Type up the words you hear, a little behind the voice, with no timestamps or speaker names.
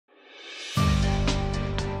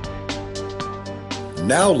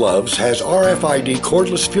Now Love's has RFID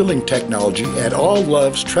cordless fueling technology at all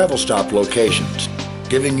Love's travel stop locations,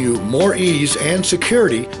 giving you more ease and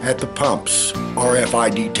security at the pumps.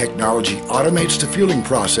 RFID technology automates the fueling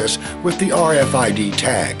process with the RFID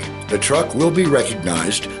tag. The truck will be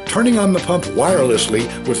recognized, turning on the pump wirelessly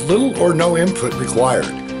with little or no input required.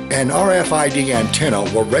 An RFID antenna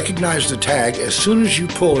will recognize the tag as soon as you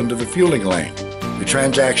pull into the fueling lane. The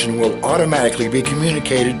transaction will automatically be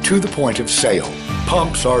communicated to the point of sale.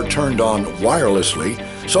 Pumps are turned on wirelessly,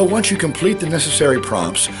 so once you complete the necessary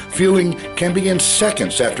prompts, fueling can begin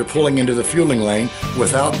seconds after pulling into the fueling lane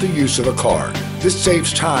without the use of a card. This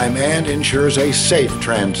saves time and ensures a safe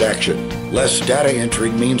transaction. Less data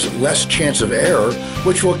entry means less chance of error,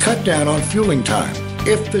 which will cut down on fueling time.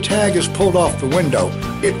 If the tag is pulled off the window,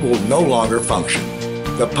 it will no longer function.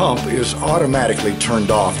 The pump is automatically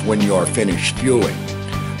turned off when you are finished fueling.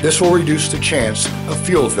 This will reduce the chance of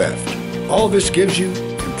fuel theft. All this gives you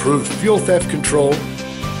improved fuel theft control,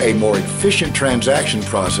 a more efficient transaction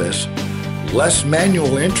process, less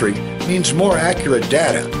manual entry means more accurate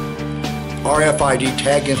data. RFID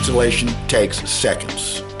tag installation takes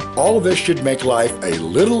seconds. All of this should make life a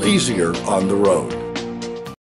little easier on the road.